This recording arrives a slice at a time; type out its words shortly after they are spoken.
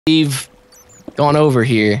we've gone over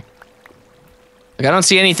here. Like, I don't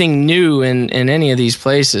see anything new in any of these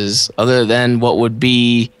places other than what would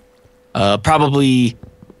be probably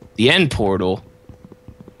the end portal.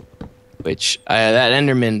 Which, that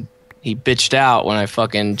Enderman, he bitched out when I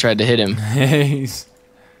fucking tried to hit him.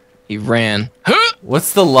 He ran.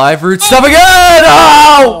 What's the live root stuff again?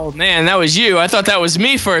 Oh! Oh, man, that was you. I thought that was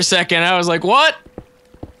me for a second. I was like, what?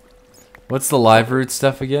 What's the live root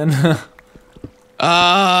stuff again?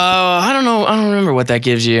 I don't know. I don't remember what that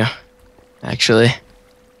gives you. Actually,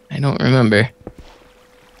 I don't remember.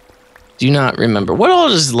 Do not remember. What all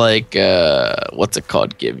does, like, what's it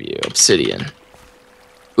called give you? Obsidian.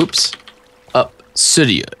 Oops.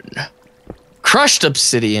 Obsidian. Crushed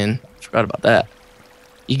obsidian. Forgot about that.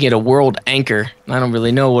 You get a world anchor. I don't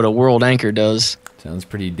really know what a world anchor does. Sounds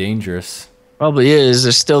pretty dangerous. Probably is.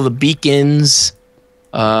 There's still the beacons.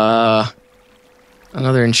 Another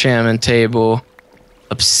enchantment table.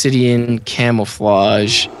 Obsidian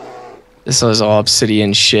camouflage. This is all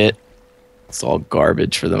obsidian shit. It's all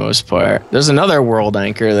garbage for the most part. There's another world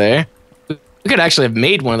anchor there. We could actually have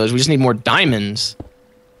made one of those. We just need more diamonds.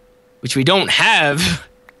 Which we don't have.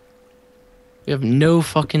 We have no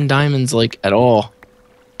fucking diamonds, like, at all.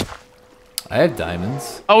 I have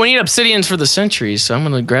diamonds. Oh, we need obsidians for the sentries, so I'm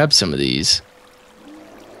gonna grab some of these.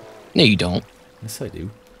 No, you don't. Yes, I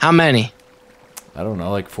do. How many? I don't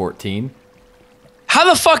know, like 14. How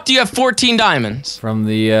the fuck do you have 14 diamonds? From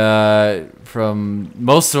the,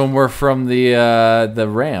 most of them were from the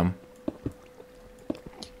ram.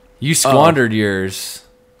 You squandered yours.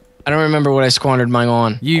 I don't remember what I squandered mine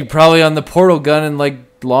on. You probably on the portal gun and, like,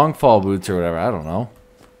 long fall boots or whatever. I don't know.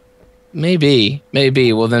 Maybe.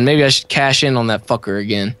 Well, then maybe I should cash in on that fucker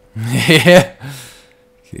again. Yeah.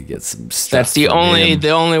 Could get some stuff. That's the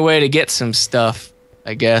only way to get some stuff,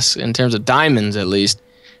 I guess, in terms of diamonds at least.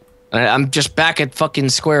 And I'm just back at fucking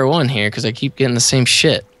square one here because I keep getting the same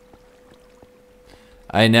shit.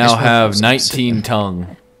 I now have 19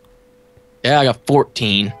 tongue. Yeah, I got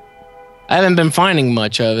 14. I haven't been finding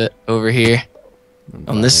much of it over here.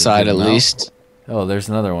 On this side, at least. Oh, there's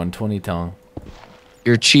another one. 20 tongue.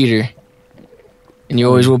 You're a cheater. And you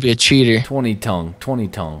always will be a cheater. 20 tongue. 20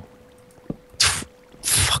 tongue.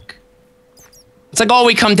 Fuck. It's like all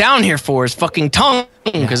we come down here for is fucking tongue.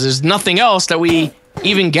 Because there's nothing else that we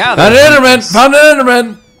even gather. Found an Enderman! Found an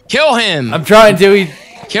Enderman! Kill him! I'm trying to.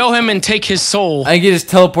 Kill him and take his soul. I think he just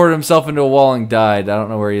teleported himself into a wall and died. I don't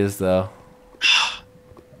know where he is, though.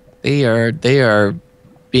 They are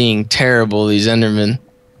being terrible, these Endermen.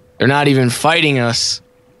 They're not even fighting us.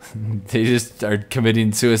 They just are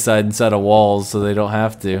committing suicide inside of walls so they don't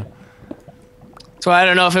have to. So I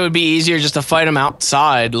don't know if it would be easier just to fight them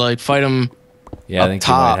outside, like fight them Yeah, I think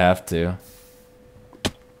you might have to.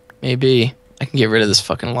 Maybe. I can get rid of this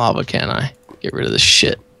fucking lava, can't I? Get rid of this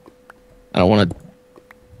shit. I don't want to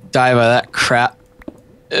die by that crap.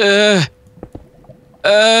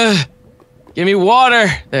 Give me water.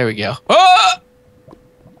 There we go. Oh!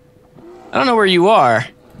 I don't know where you are.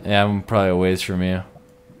 Yeah, I'm probably a ways from you.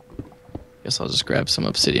 Guess I'll just grab some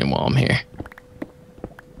obsidian while I'm here.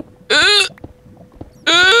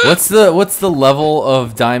 What's the level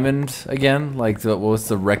of diamond again? Like, what's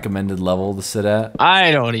the recommended level to sit at?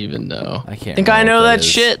 I don't even know. I can't. Think I know that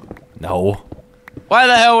shit? No. Why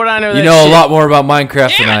the hell would I know that? You know a lot more about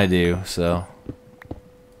Minecraft than I do, so.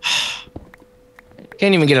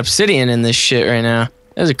 Can't even get obsidian in this shit right now.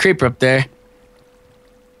 There's a creeper up there.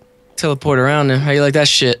 Teleport around him. How you like that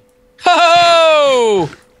shit? Ho!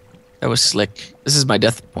 That was slick. This is my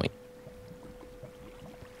death point.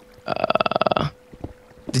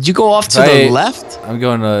 Did you go off to the left? I'm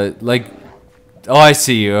going to, like... Oh, I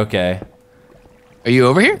see you. Okay. Are you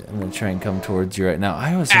over here? I'm going to try and come towards you right now.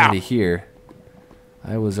 I was already here.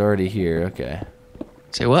 I was already here. Okay.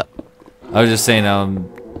 Say what? I was just saying,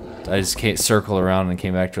 I just can't circle around and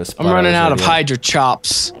came back to a spot. I'm running out of Hydra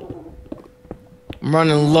chops. I'm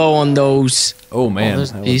running low on those. Oh, man.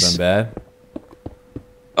 That wasn't bad.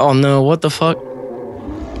 Oh, no. What the fuck?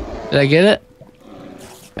 Did I get it?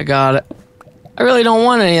 I got it. I really don't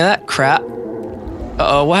want any of that crap.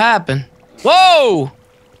 Uh-oh, what happened? Whoa!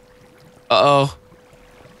 Uh-oh.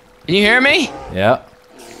 Can you hear me? Yeah.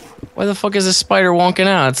 Why the fuck is this spider wonking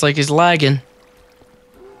out? It's like he's lagging.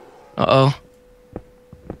 Uh-oh.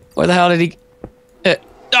 Where the hell did he...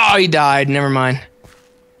 Oh, he died. Never mind.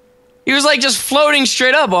 He was like just floating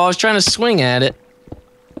straight up while I was trying to swing at it.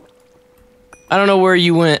 I don't know where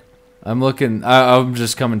you went. I'm looking... I'm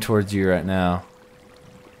just coming towards you right now.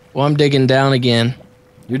 Well, I'm digging down again.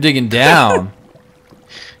 You're digging down?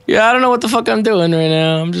 Yeah, I don't know what the fuck I'm doing right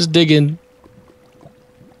now. I'm just digging.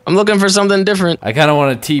 I'm looking for something different. I kind of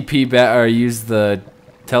want to TP back or use the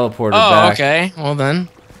teleported Oh, back. okay. Well then,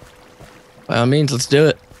 by all means, let's do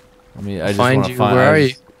it. I mean, I just Find want to you. find. Where are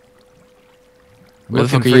you? I'm Where the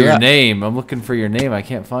looking fuck for are you your at? name. I'm looking for your name. I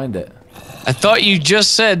can't find it. I thought you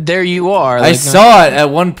just said there you are. I Like, saw it at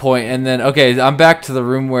one point, and then okay, I'm back to the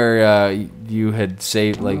room where you had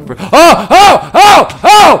saved like.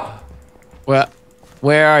 Oh!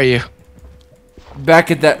 Where are you?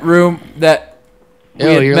 Back at that room that we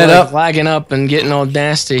Yo, had you're met like up. lagging up and getting all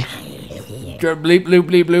nasty. Bleep bloop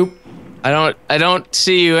bleep bloop. I don't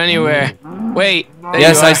see you anywhere. Wait. There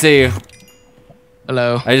Yes, you are. I see you.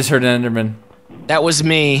 Hello. I just heard an Enderman. That was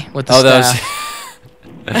me with the Oh, that staff.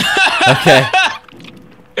 was. Okay.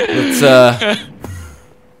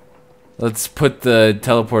 Let's put the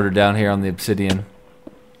teleporter down here on the obsidian.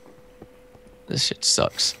 This shit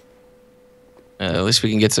sucks. At least we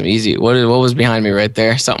can get some easy. What was behind me right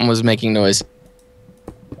there? Something was making noise.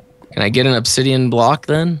 Can I get an obsidian block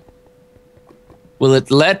then? Will it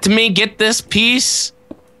let me get this piece?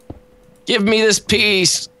 Give me this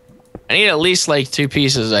piece. I need at least like 2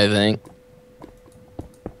 pieces, I think.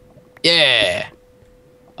 Yeah.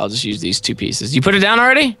 I'll just use these 2 pieces. You put it down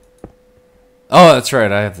already? Oh, that's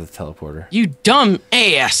right. I have the teleporter. You dumb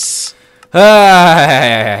ass.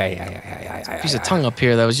 Piece of tongue up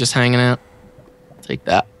here that was just hanging out. Take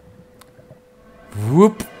that.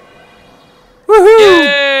 Whoop. Woohoo!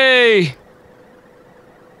 Yay!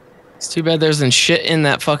 It's too bad there's shit in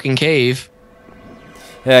that fucking cave.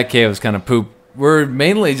 Yeah, that cave was kind of poop. We're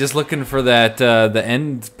mainly just looking for that the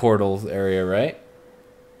end portal area, right?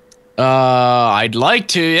 I'd like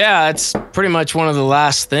to. Yeah, it's pretty much one of the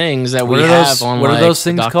last things that we have on. What are like, those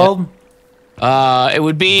things docket. called? It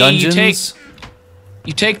would be Dungeons.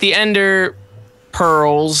 You take the ender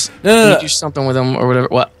pearls. No. And you do something with them or whatever.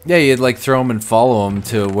 What? Yeah, you'd like throw them and follow them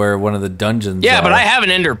to where one of the dungeons. Yeah, are. but I have an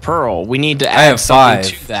ender pearl. We need to I add have something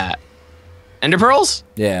 5. to that. Ender pearls?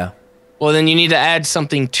 Yeah. Well, then you need to add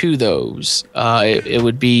something to those. It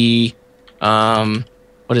would be,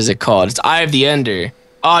 what is it called? It's Eye of the Ender.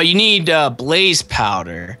 Oh, you need blaze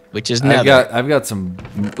powder, which is nether. I've got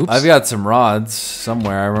some rods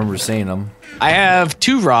somewhere. I remember seeing them. I have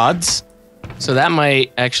 2 rods, so that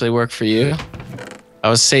might actually work for you. I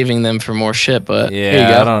was saving them for more shit, but Yeah, here you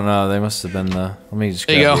go. I don't know. They must have been the. Let me just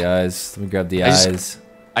There you grab go. the eyes. Let me grab the eyes.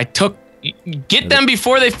 I took. Get them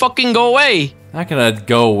before they fucking go away. Not gonna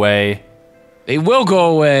go away. They will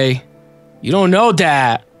go away. You don't know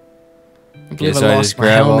that. I believe so I I lost just my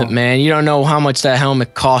grab helmet, them? man. You don't know how much that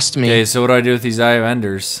helmet cost me. Okay, so what do I do with these Eye of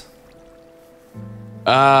Enders?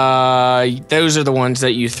 Those are the ones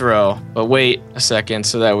that you throw. But wait a second,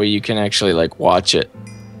 so that way you can actually like watch it.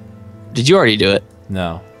 Did you already do it?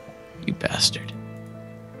 No. You bastard.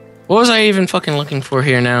 What was I even fucking looking for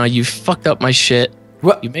here now? You fucked up my shit.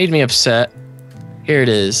 What? You made me upset. Here it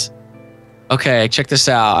is. Okay, check this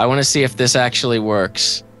out. I want to see if this actually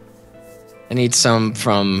works. I need some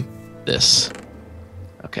from this.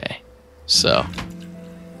 Okay. So.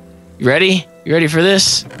 You ready? You ready for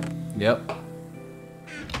this? Yep.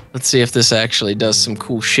 Let's see if this actually does some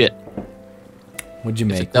cool shit. What'd you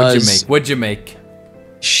make? it What'd you does- make? What'd you make?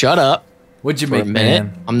 Shut up What'd you for make, a minute.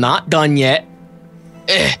 man? I'm not done yet.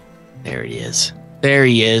 There he is. There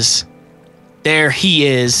he is. There he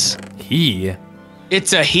is. He.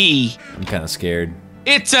 It's a he. I'm kind of scared.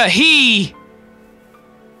 It's a he.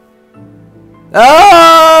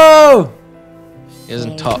 Oh! He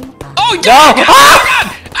doesn't talk. Oh, God! No!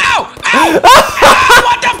 Ow! Ow! Ow!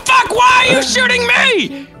 What the fuck? Why are you shooting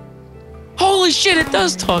me? Holy shit, it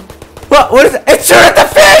does talk. What? What is it? It's shooting at the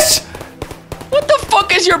fish! What the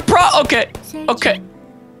fuck is your Okay. Okay.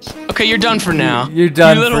 Okay, you're done for now. You're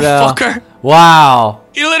done you little for now. fucker. Wow.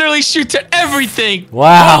 He literally shoots at everything.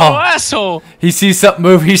 Wow. Oh, asshole. He sees something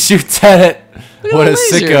move, he shoots at it. Look at What the a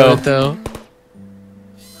laser sicko. on it, though.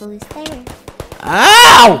 Who's there?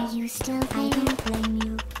 Ow! Are you still there? I don't blame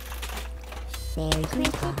you. Very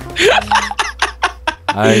critical.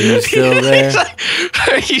 Are you still there?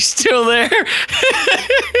 Are you still there?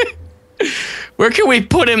 Where can we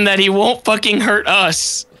put him that he won't fucking hurt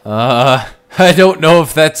us? I don't know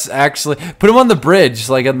if that's actually... Put him on the bridge,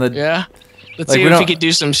 like on the... Yeah? Let's Like, see we if we don't- could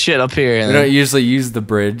do some shit up here. We don't usually use the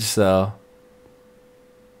bridge, so...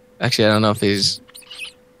 Actually, I don't know if he's...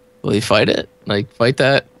 Will he fight it? Like, fight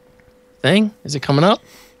that thing? Is it coming up?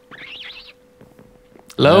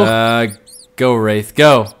 Hello? Go, Wraith,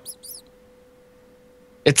 go.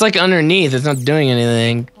 It's like underneath. It's not doing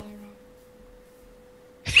anything.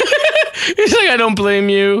 He's like, I don't blame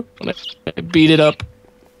you. I beat it up.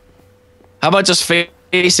 How about just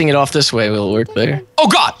facing it off this way? Will it work better? Oh,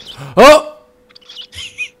 God! Oh!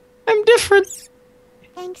 I'm different.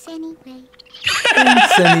 Thanks anyway.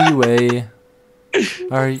 Thanks anyway.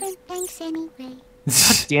 Are you? Thanks anyway.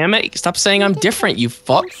 Damn it! Stop saying I'm different, you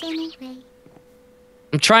fuck. Thanks anyway.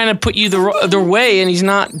 I'm trying to put you the other way, and he's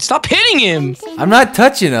not. Stop hitting him! I'm not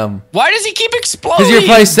touching him. Why does he keep exploding? Because you're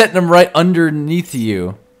probably setting him right underneath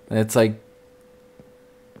you. And it's like,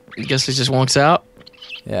 I guess he just walks out.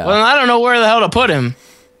 yeah. Well, I don't know where the hell to put him.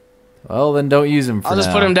 Well, then don't use him for I'll just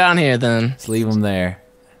now. put him down here then, Just leave him there.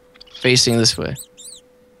 facing this way.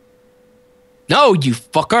 No, you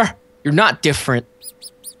fucker! You're not different.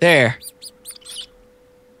 There.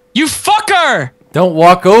 You fucker! Don't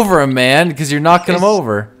walk over him, man, because you're knocking him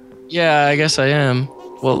over. Yeah, I guess I am.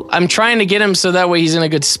 Well, I'm trying to get him so that way he's in a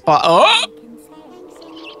good spot. Oh!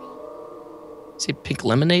 Say pink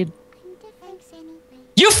lemonade?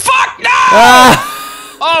 You fuck! No!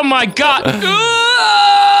 Ah! Oh my god!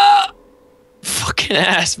 Fucking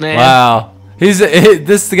ass, man. Wow.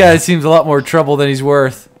 This guy seems a lot more trouble than he's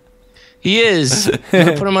worth. He is. I'm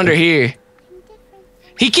gonna put him under here.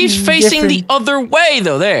 He keeps facing the other way,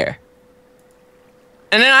 though, there.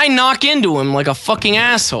 And then I knock into him like a fucking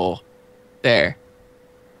asshole. There.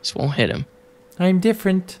 Just won't hit him. I'm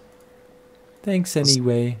different. Thanks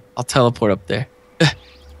anyway. I'll teleport up there.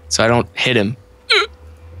 So I don't hit him.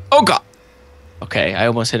 Oh god. Okay, I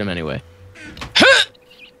almost hit him anyway.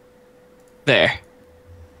 There.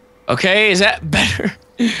 Okay, is that better?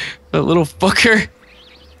 The little fucker.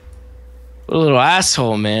 What a little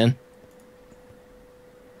asshole, man.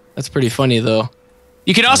 That's pretty funny, though.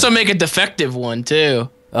 You can also make a defective one, too.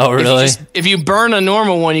 Oh, really? If you burn a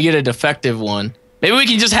normal one, you get a defective one. Maybe we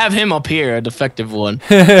can just have him up here, a defective one.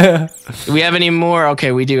 Do we have any more?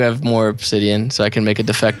 Okay, we do have more obsidian, so I can make a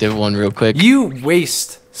defective one real quick. You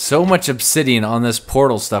waste so much obsidian on this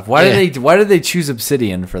portal stuff. Why did they choose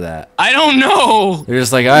obsidian for that? I don't know. They're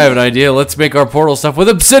just like, I have an idea. Let's make our portal stuff with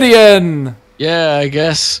obsidian. Yeah, I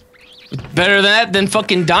guess. Better that than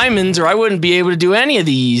fucking diamonds, or I wouldn't be able to do any of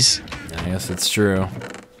these. I guess that's true.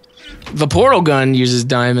 The portal gun uses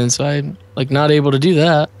diamonds, so I'm like not able to do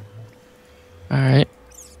that. All right,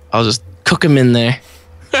 I'll just cook him in there.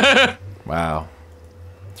 Wow.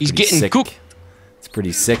 He's Pretty getting sick. cooked. It's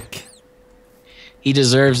pretty sick. He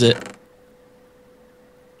deserves it.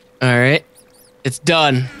 All right, it's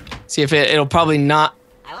done. See if it'll probably not.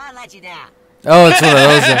 I won't let you down. Oh, it's one of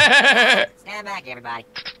those. Stand back, everybody.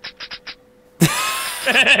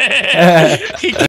 He